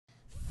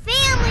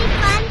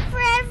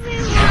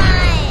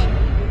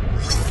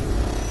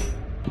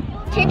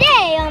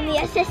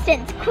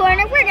assistant's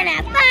corner. We're gonna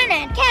have fun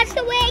at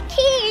Castaway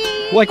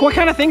Cay. Like what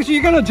kind of things are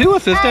you gonna do,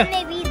 assistant?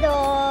 Maybe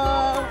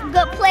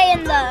go play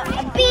in the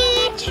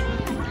beach.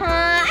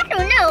 I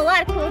don't know, a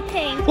lot of cool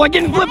things. Like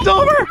getting flipped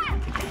over?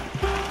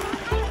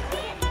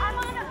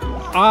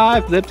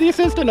 I flipped the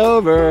assistant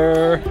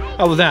over.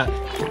 How was that?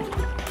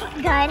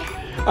 Good.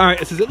 All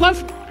right, assistant,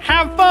 let's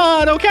have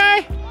fun,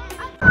 okay?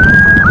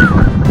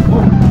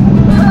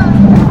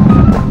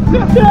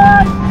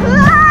 Assistant!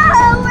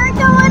 Whoa, we're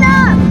going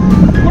up.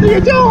 What are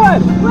you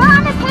doing? We're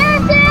on a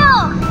parasail.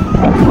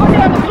 Look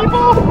at the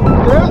people.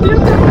 There's the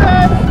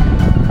assistant.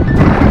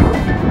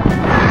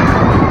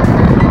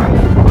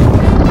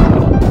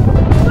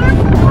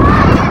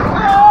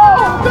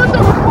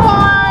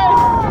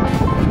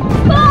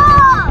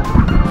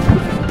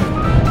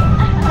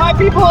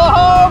 People at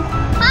home!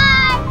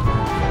 Hi!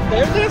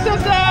 There's the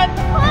assistant!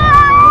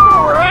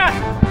 Whoa.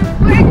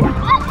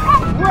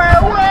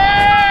 We're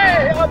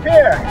way up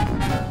here!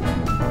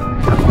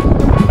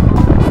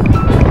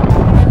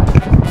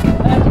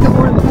 That's because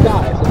we're in the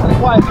sky, so it's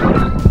quiet.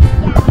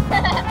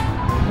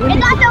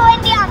 It's also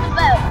windy on the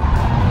boat.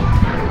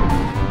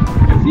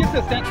 There's the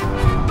assistant.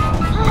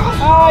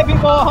 Hi,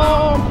 people at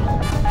home!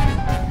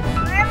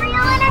 Wherever you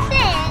want to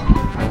sing.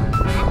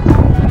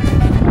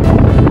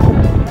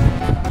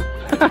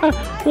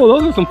 Well,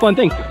 those are some fun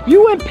things.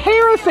 You went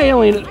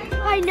parasailing.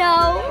 I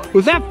know.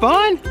 Was that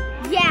fun?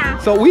 Yeah.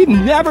 So we've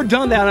never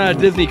done that on a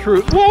Disney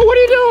cruise. Whoa, what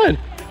are you doing?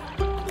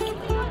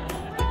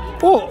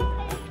 Whoa,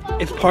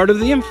 it's part of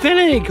the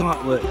Infinity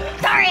Gauntlet.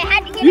 Sorry, I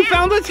had to get You out.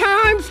 found the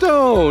time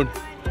stone.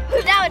 That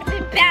would have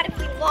been bad if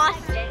we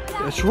lost it.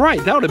 That's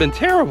right, that would have been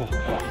terrible.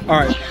 All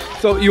right,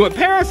 so you went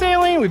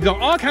parasailing. We've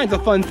done all kinds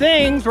of fun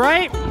things,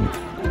 right?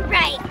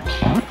 Right.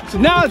 So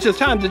now it's just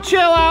time to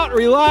chill out,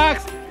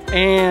 relax,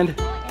 and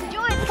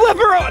flip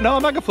her over. No,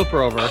 I'm not gonna flip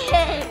her over.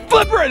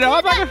 Flip her, no,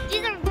 I'm not gonna.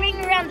 Do the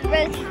ring around the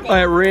rosy thing. All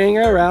right, ring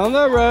around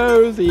the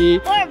rosy.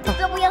 Or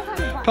the wheels on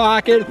the bus.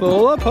 Pocket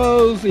full of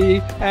posy.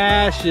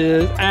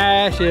 Ashes,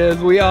 ashes,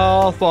 we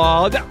all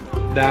fall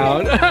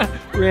down.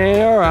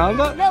 Ring around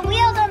the. The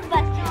wheels on the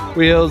bus.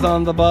 Wheels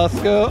on the bus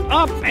go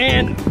up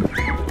and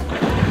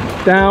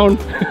down.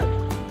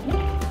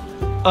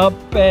 Up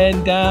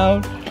and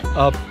down.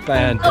 Up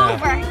and down.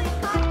 Over.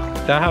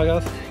 Is that how it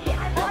goes? Yeah.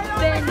 Up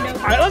and over.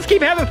 All right, let's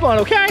keep having fun,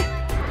 okay?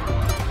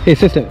 Hey,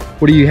 assistant,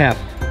 what do you have?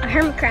 A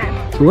hermit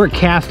crab. So we're at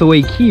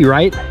Castaway Cay,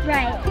 right?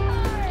 Right.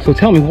 So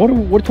tell me,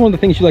 what's one of the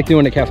things you like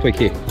doing at Castaway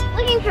Cay?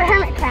 Looking for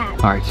hermit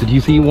crabs. All right, so do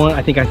you see one?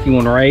 I think I see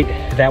one right.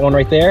 Is that one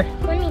right there?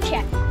 Let me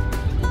check.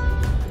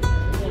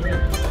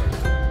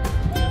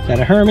 Is that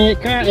a hermit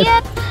crab?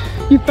 Yep.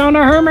 You found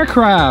a hermit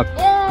crab.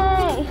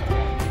 Yay.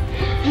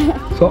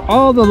 So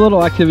all the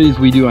little activities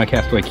we do on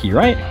Castaway Cay,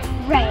 right?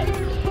 Right.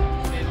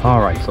 All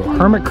right, so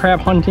hermit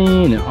crab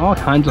hunting and all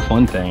kinds of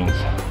fun things.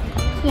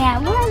 Yeah,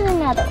 where's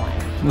another one?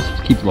 Let's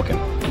just keep looking.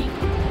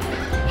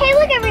 Hey,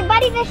 look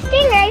everybody, the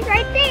stingray's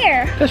right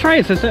there. That's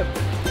right, assistant.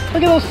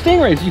 Look at those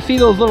stingrays. You see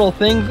those little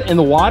things in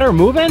the water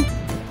moving?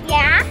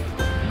 Yeah.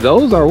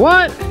 Those are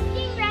what?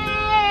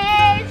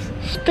 Stingrays.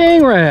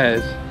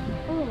 Stingrays.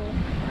 Ooh,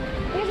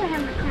 there's a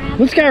hermit crab.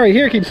 This guy right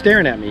here keeps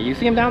staring at me. You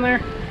see him down there?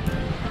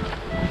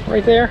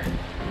 Right there?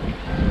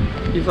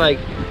 He's like,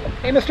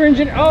 hey, Mr.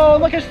 Engineer. Oh,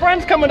 look, his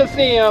friend's coming to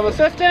see him,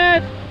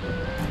 assistant.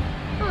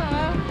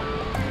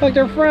 Like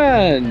they're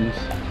friends.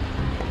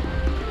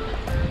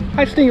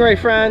 Hi, Stingray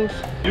friends.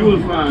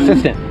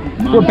 Assistant,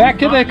 we're back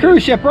to the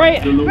cruise ship,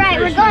 right? Right,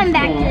 we're going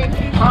back to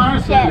the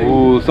cruise ship.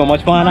 Ooh, so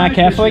much fun on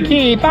Castaway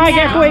Cay. Bye,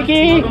 Castaway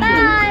Cay.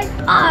 Bye.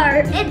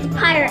 It's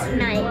pirate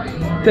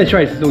night. That's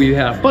right, so we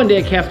had a fun day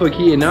at Castaway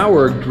Cay, and now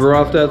we're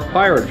dressed as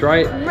pirates,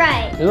 right?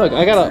 Right. And look,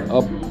 I got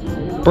a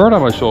bird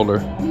on my shoulder.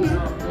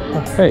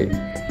 Hey,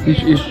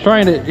 he's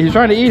trying to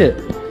eat it.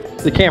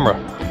 The camera.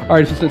 All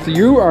right, so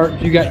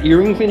you got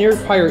earrings in your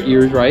pirate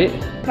ears, right?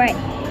 Right.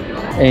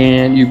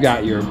 And you've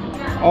got your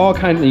all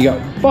kinds. You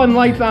got fun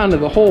lights on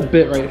the whole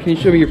bit, right? Can you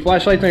show me your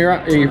flashlights on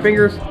your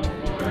fingers?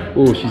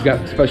 Oh, she's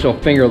got special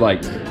finger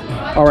lights.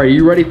 All right,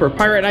 you ready for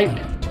pirate night?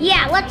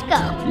 Yeah, let's go.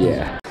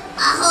 Yeah.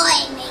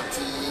 Ahoy,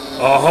 matey.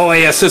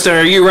 Ahoy, assistant.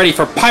 Are you ready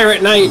for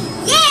pirate night?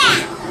 Yeah.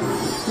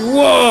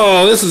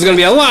 Whoa, this is gonna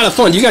be a lot of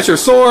fun. You got your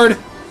sword?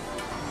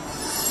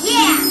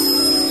 Yeah.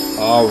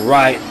 All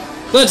right,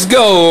 let's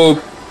go,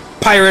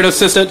 pirate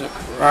assistant.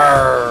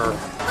 Arr.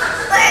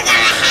 We're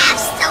gonna have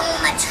so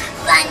much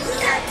fun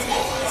here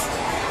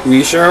today.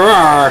 We sure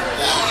are.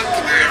 Yeah,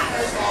 come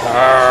on.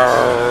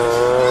 Arr.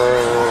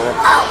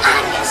 Oh,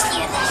 I'm gonna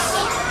steer this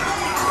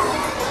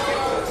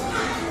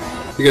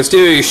ship. You can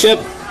steal your ship?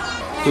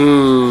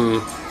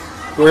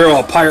 Where will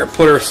a pirate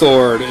put her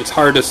sword? It's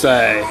hard to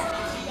say.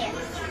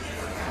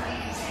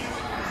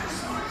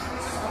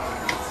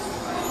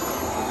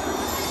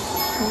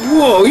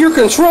 Whoa, you're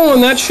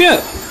controlling that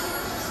ship.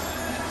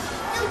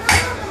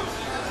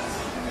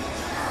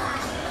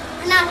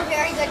 I'm not a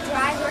very good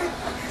driver.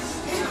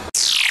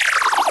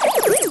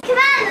 Come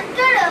on, let's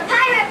go to a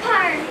pirate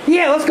party.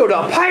 Yeah, let's go to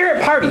a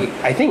pirate party.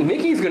 I think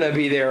Mickey's gonna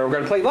be there. We're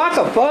gonna play lots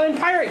of fun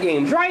pirate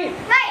games, right?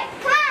 Right,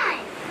 come on.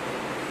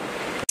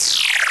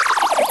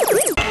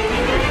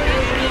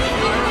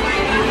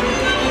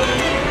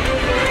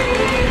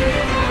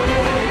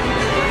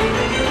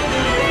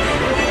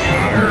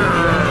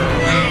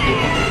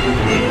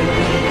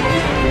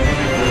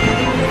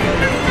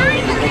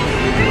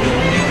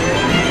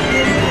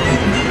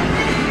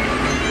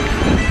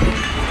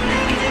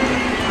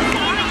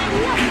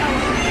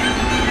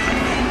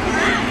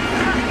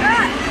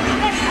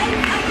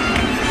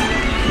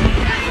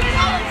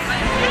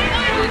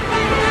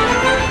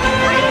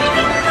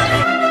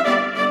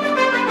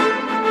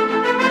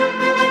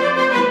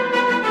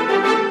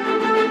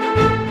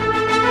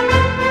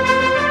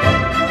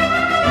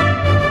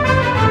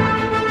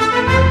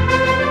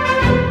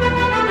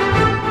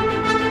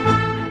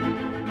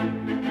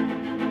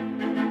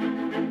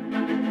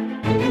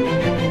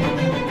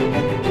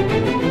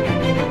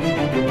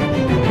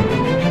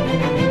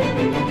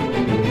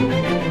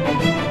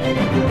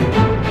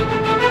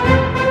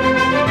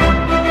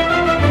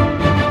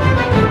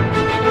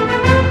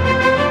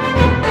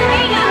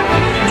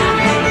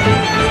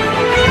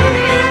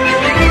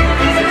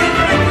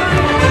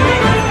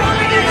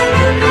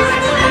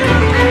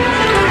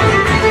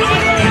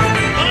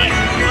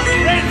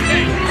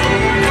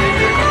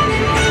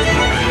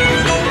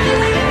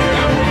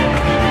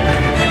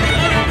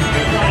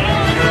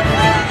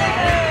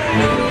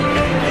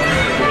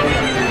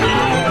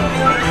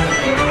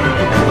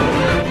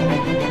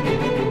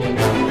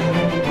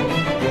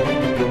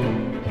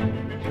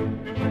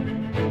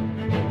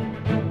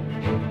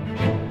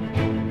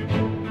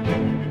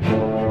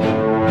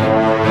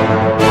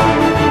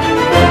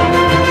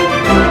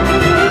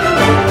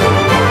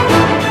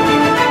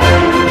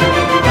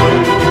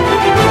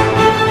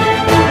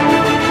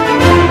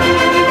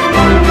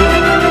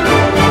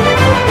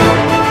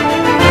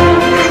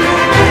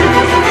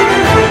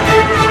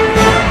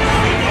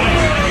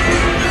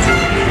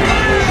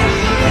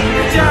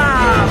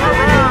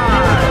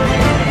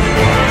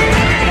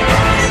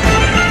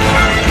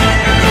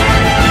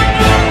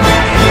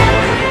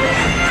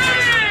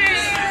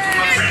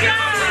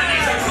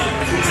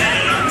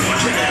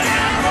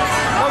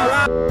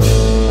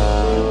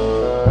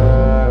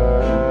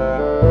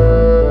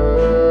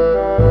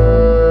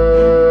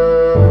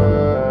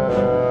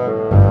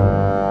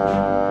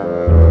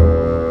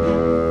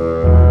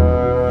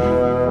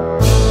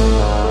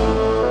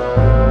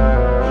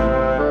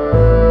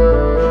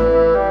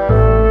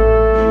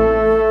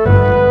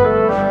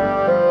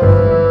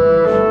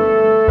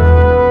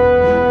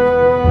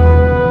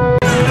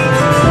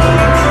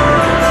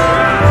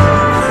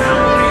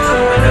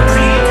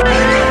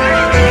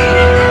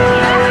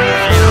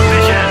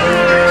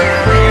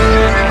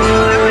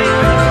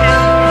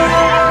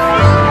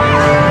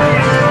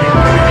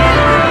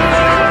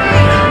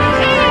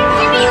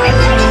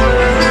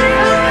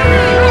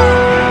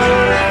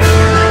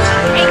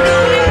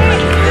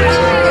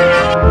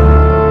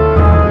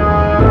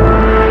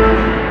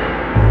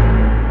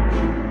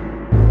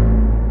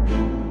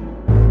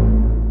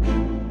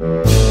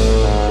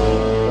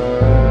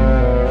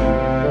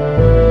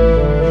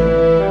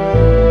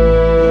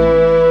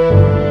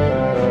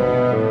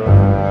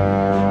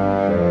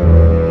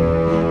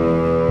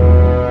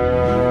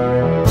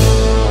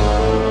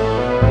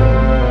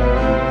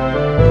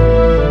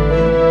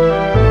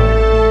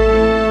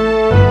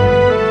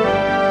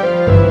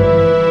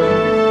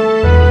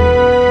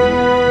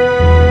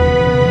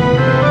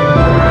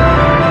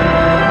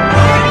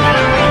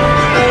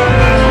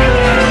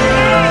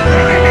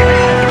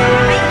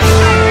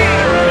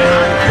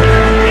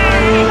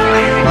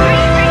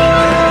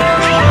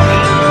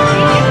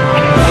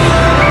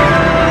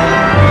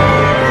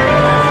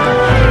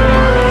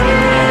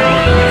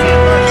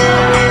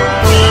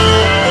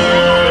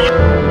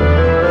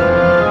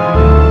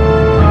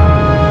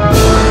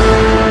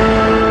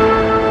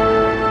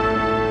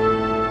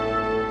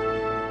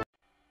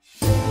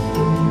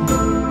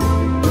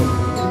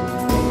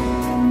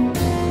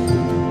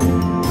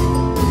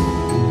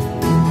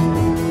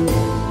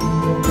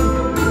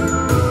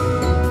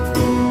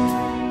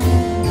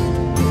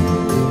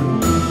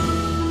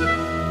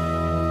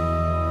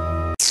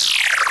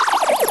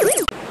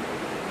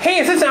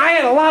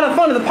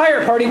 at the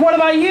pirate party. What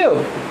about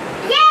you?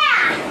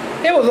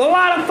 Yeah! It was a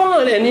lot of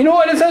fun. And you know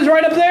what it says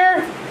right up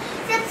there?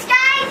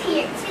 Subscribe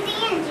here to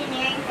the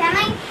engineering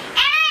family. And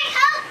I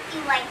hope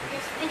you like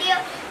this video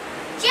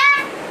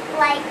just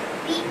like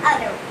the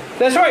other one.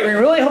 That's right. We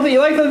really hope that you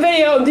liked the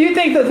video. Do you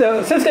think that the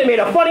assistant made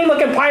a funny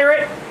looking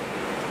pirate?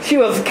 She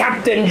was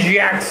Captain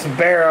Jack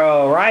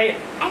Sparrow, right?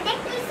 I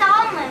think we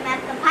saw him at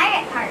the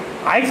pirate party.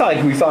 I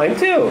thought we saw him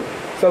too.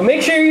 So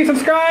make sure you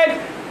subscribe.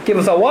 Give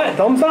us a what?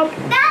 Thumbs up?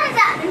 Thumbs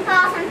up and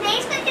follow us on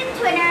Facebook and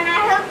Twitter. And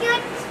I hope you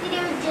like this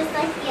video just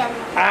like the other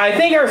one. I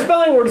think our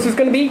spelling word is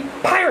going to be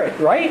pirate,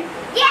 right?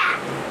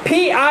 Yeah.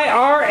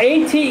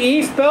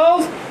 P-I-R-A-T-E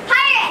spells?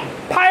 Pirate.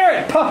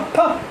 Pirate.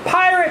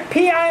 Pirate.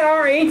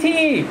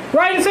 P-I-R-A-T-E.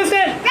 Right,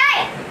 assistant?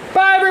 Right.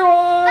 Bye,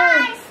 everyone.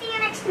 Bye. See you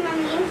next time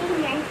on the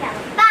engineering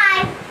family.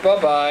 Bye.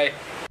 Bye-bye.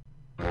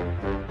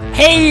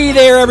 Hey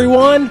there,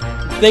 everyone.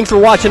 Thanks for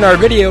watching our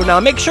video. Now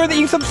make sure that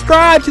you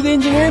subscribe to the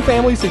engineering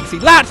family so you can see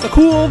lots of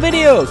cool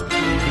videos.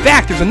 In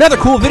fact, there's another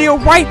cool video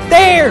right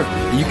there.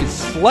 You can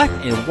select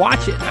and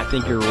watch it. I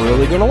think you're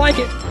really going to like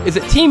it. Is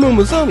it Team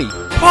Umizoomi,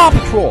 Paw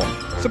Patrol,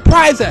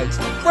 Surprise Eggs,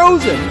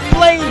 Frozen,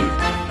 Blade,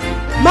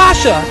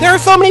 Masha? There are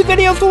so many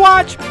videos to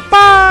watch.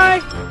 Bye.